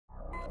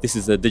This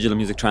is the Digital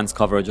Music Trends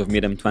coverage of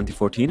Midem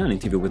 2014, an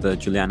interview with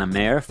Juliana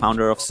Meyer,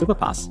 founder of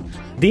SupaPass.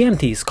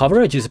 DMT's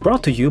coverage is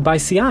brought to you by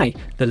CI,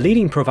 the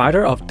leading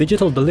provider of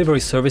digital delivery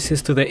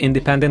services to the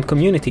independent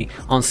community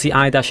on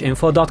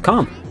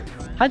ci-info.com.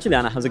 Hi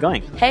Juliana, how's it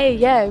going? Hey,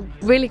 yeah,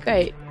 really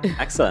great.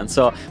 Excellent.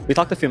 So we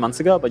talked a few months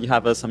ago, but you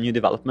have some new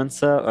developments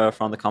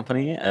from the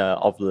company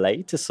of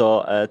late.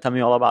 So tell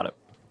me all about it.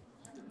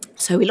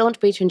 So we launched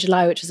Beta in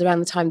July, which was around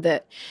the time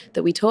that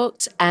we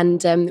talked,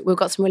 and we've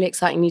got some really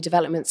exciting new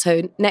developments.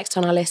 So next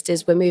on our list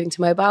is we're moving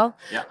to mobile.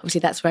 Yeah. Obviously,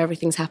 that's where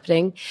everything's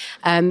happening.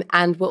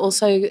 And we're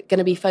also going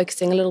to be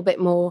focusing a little bit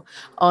more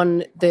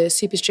on the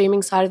super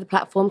streaming side of the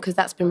platform, because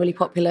that's been really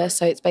popular.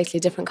 So it's basically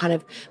a different kind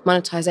of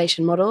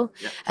monetization model,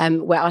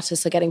 where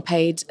artists are getting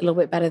paid a little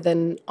bit better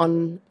than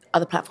on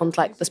other platforms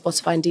like the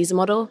Spotify and Deezer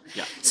model.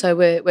 Yeah. So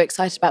we're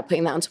excited about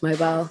putting that onto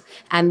mobile.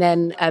 And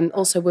then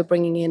also we're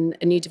bringing in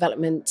a new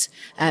development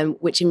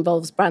which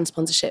involves brand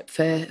sponsorship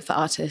for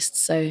artists.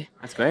 So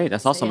that's great.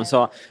 That's awesome.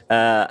 So,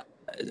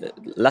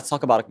 let's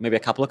talk about maybe a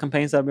couple of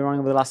campaigns that have been running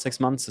over the last 6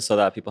 months so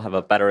that people have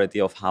a better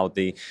idea of how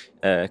the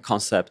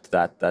concept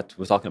that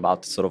we're talking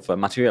about sort of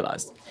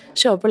materialized.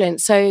 Sure,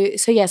 brilliant. So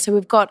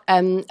we've got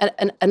a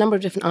number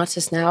of different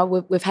artists now.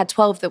 We've had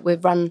 12 that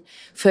we've run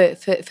for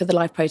the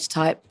live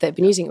prototype that have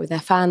been using it with their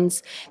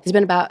fans. There's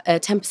been about a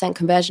 10%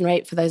 conversion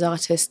rate for those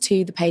artists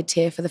to the paid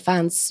tier for the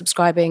fans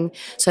subscribing.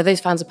 So those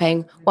fans are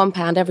paying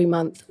 £1 every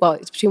month. Well,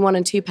 it's between £1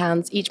 and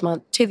 £2 each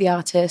month to the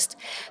artist.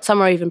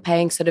 Some are even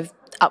paying sort of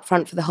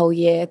upfront for the whole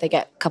year. They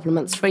get a couple of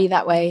months free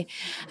that way.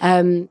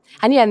 And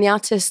the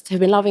artists have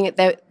been loving it.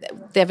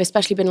 They've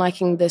especially been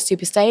liking the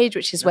Super Stage,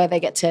 which is where they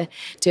get to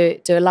do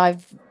a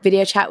live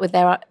video chat with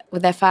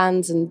their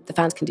fans, and the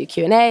fans can do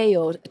Q&A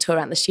or a tour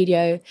around the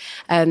studio.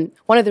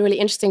 One of the really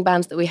interesting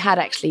bands that we had,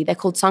 actually, they're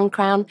called Sun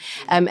Crown,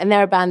 and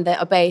they're a band that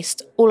are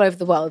based all over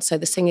the world. So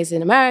the singer's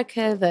in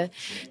America, the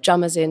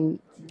drummer's in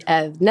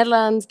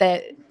Netherlands,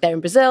 they're in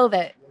Brazil,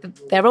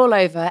 they're all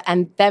over,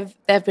 and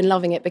they've been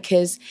loving it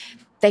because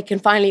they can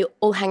finally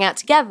all hang out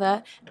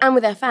together and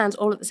with their fans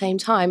all at the same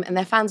time. And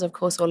their fans are, of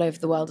course, all over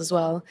the world as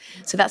well.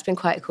 So that's been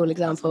quite a cool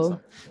example. Awesome.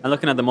 And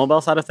looking at the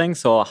mobile side of things,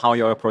 so how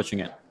you're approaching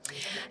it?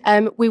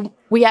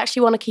 We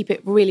actually want to keep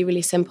it really,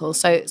 really simple.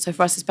 So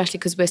for us, especially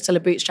because we're still a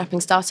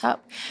bootstrapping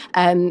startup,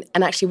 and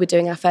actually we're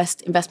doing our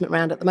first investment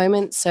round at the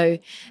moment. So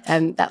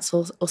that's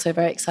also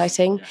very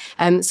exciting.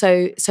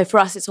 So for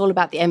us, it's all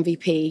about the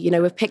MVP. You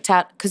know, we've picked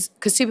out, because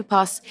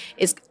SupaPass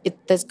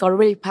there's got a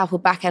really powerful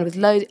back end with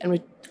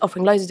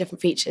offering loads of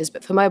different features,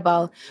 but for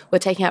mobile, we're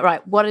taking out,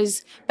 right, what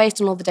is, based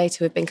on all the data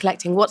we've been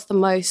collecting, what's the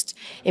most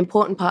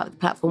important part of the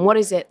platform? What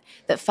is it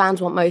that fans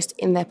want most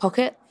in their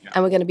pocket? Yeah.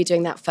 And we're going to be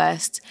doing that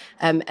first,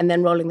 and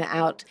then rolling that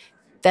out,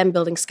 then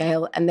building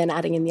scale, and then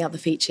adding in the other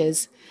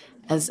features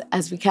as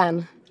we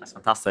can. That's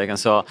fantastic. And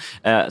so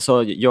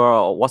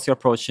what's your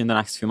approach in the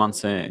next few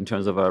months in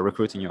terms of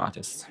recruiting your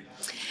artists?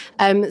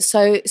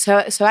 So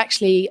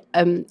actually,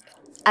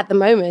 at the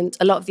moment,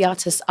 a lot of the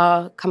artists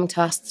are coming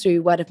to us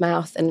through word of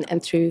mouth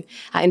and through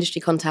our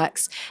industry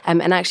contacts.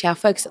 And actually our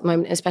focus at the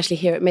moment, especially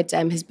here at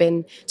Midem, has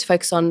been to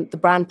focus on the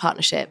brand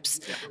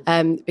partnerships,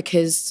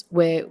 because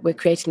we're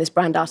creating this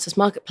brand artist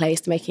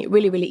marketplace, making it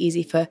really, really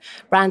easy for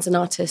brands and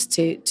artists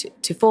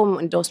to form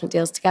endorsement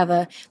deals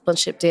together,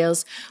 sponsorship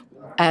deals,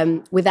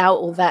 without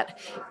all that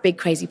big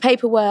crazy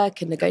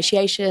paperwork and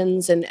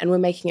negotiations. And we're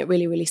making it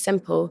really, really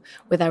simple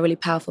with our really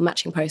powerful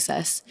matching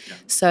process.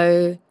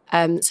 Yeah.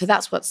 So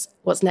that's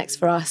what's next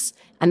for us,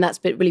 and that's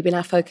really been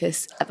our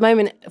focus at the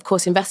moment. Of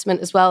course,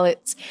 investment as well.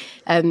 It's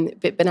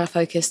been our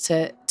focus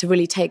to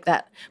really take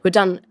that. We've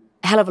done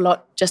a hell of a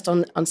lot just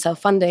on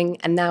self-funding,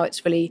 and now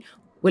it's really,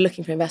 we're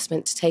looking for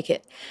investment to take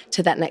it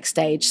to that next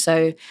stage.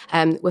 So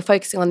we're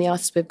focusing on the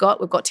artists we've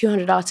got. We've got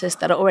 200 artists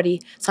that are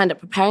already signed up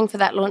preparing for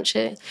that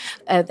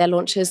their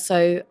launches.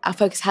 So our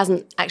focus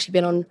hasn't actually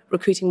been on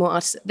recruiting more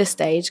artists at this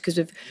stage, because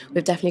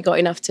we've definitely got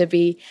enough to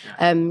be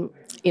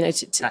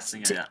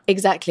testing it, yeah.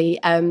 Exactly.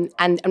 And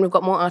we've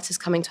got more artists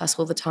coming to us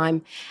all the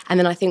time. And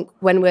then I think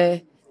when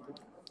the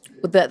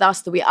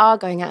artists that we are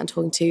going out and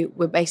talking to,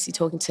 we're basically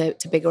talking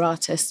to bigger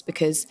artists,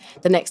 because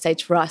the next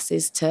stage for us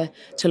is to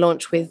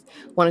launch with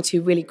one or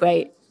two really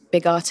great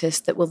big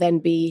artists that will then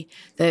be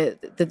the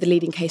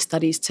leading case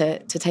studies to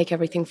take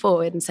everything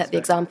forward and set the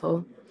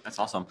example. That's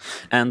awesome.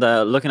 And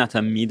looking at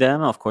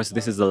Midem, of course,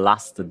 this is the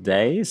last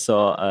day.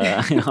 So,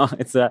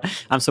 it's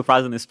I'm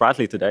surprisingly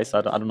sprightly today, so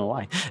I don't know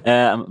why.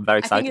 I'm very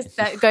excited. I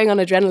think it's going on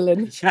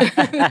adrenaline.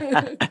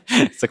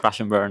 It's a crash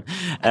and burn.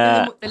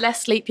 The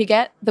less sleep you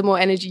get, the more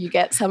energy you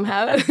get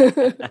somehow.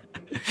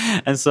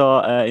 And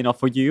so,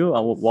 for you,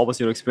 what was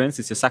your experience?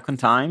 It's your second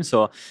time.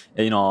 So,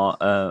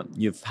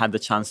 you've had the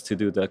chance to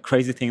do the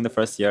crazy thing the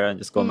first year and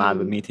just go mad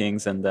with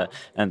meetings. And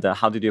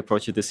how did you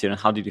approach it this year, and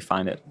how did you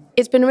find it?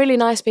 It's been really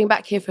nice being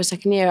back here for a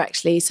second year,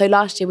 actually. So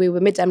last year we were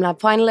Midem Lab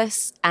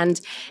finalists, and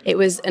it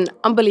was an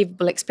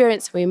unbelievable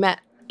experience. We met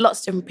lots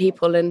of different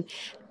people, and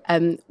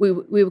we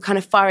were kind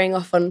of firing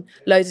off on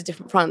loads of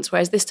different fronts.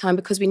 Whereas this time,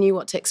 because we knew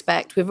what to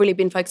expect, we've really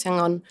been focusing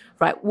on,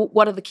 right,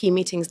 what are the key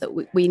meetings that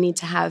we need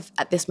to have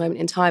at this moment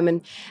in time?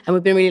 And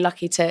we've been really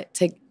lucky to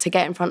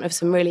get in front of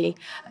some really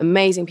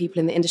amazing people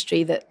in the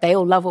industry that they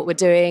all love what we're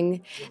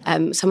doing.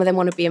 Some of them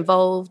want to be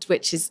involved,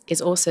 which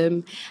is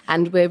awesome.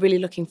 And we're really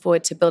looking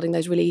forward to building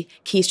those really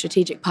key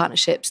strategic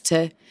partnerships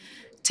to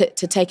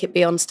take it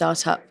beyond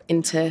startup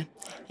into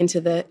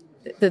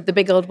the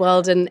big old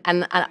world, and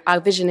our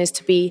vision is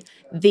to be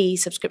the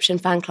subscription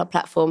fan club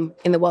platform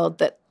in the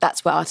world.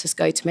 That's where artists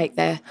go to make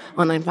their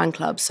online fan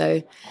club.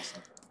 So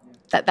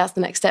that's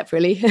the next step,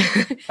 really.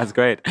 That's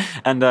great.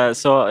 And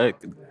so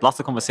lots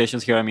of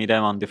conversations here at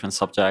Midem on different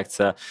subjects.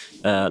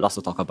 Lots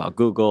of talk about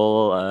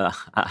Google.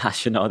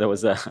 As you know, there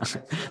was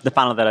the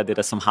panel that I did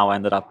that somehow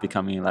ended up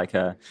becoming like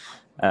a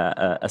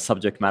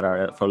subject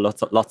matter for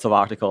lots of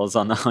articles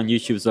on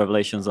YouTube's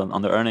revelations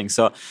on the earnings.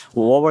 So,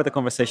 what were the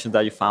conversations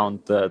that you found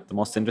the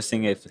most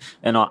interesting? If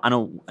I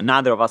know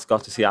neither of us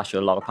got to see actually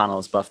a lot of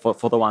panels, but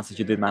for the ones that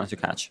you did manage to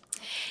catch.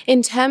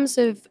 In terms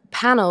of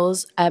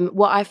panels,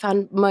 what I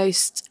found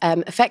most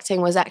affecting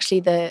was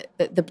actually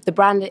the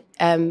brand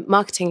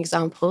marketing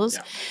examples.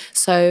 Yeah.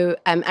 So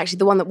actually,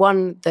 the one that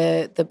won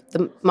the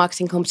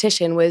marketing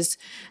competition was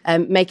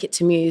 "Make It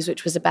to Muse,"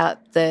 which was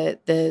about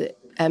the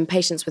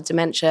patients with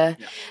dementia,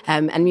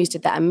 and Muse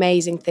did that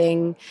amazing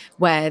thing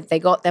where they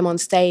got them on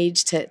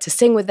stage to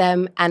sing with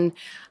them, and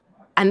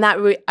that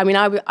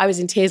I was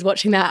in tears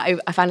watching that.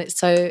 I found it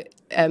so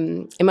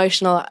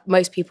emotional.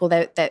 Most people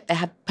they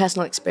have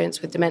personal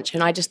experience with dementia,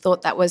 and I just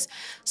thought that was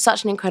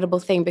such an incredible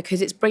thing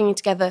because it's bringing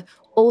together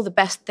all the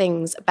best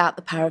things about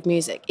the power of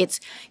music. It's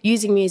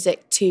using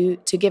music to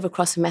give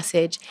across a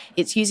message.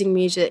 It's using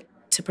music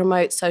to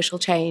promote social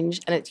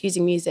change, and it's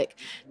using music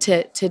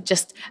to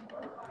just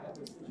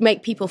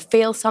make people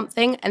feel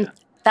something. And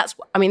that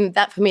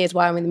for me is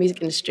why I'm in the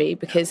music industry,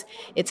 because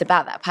it's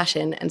about that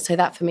passion. And so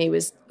that for me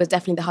was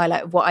definitely the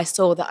highlight of what I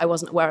saw that I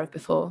wasn't aware of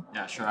before.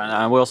 Yeah, sure.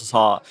 And we also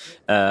saw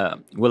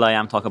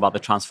will.i.am talk about the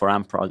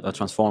Transform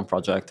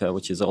project,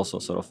 which is also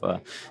sort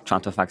of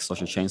trying to affect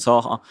social change.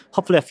 So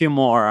hopefully a few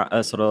more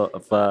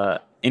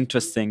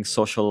interesting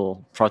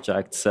social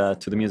projects to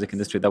the music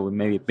industry that we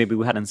maybe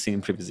we hadn't seen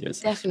in previous years.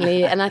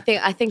 Definitely, and I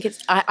think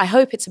it's I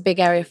hope it's a big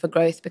area for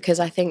growth, because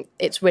I think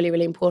it's really,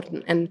 really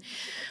important. And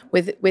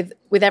with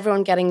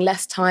everyone getting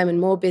less time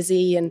and more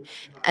busy, and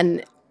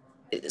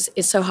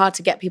it's so hard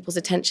to get people's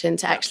attention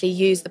to actually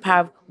use the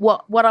power of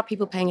what are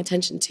people paying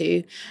attention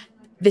to.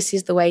 This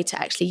is the way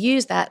to actually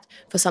use that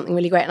for something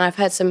really great. And I've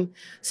heard some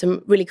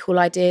really cool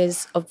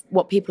ideas of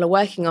what people are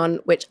working on,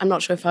 which I'm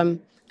not sure if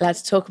I'm allowed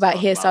to talk about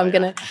here, so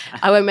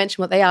I won't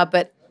mention what they are.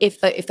 But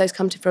if those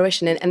come to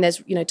fruition, and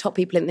there's top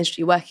people in the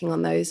industry working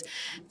on those,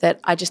 that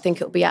I just think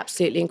it will be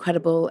absolutely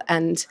incredible,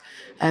 and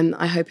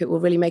I hope it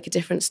will really make a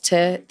difference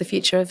to the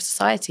future of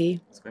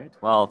society. That's great.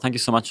 Well, thank you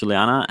so much,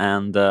 Juliana,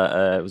 and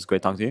it was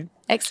great talking to you.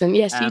 Excellent.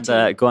 Yes, and, you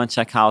too. Go and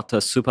check out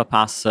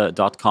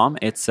SupaPass.com.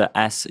 It's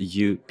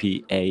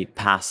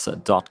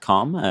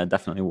SupaPass.com.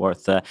 Definitely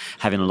worth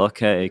having a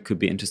look. It could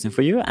be interesting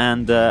for you.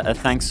 And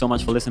thanks so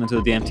much for listening to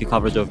the DMT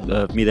coverage of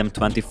Midem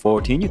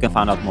 2014. You can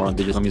find out more on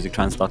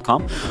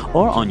digitalmusictrends.com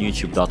or on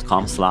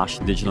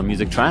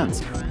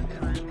youtube.com/digitalmusictrends.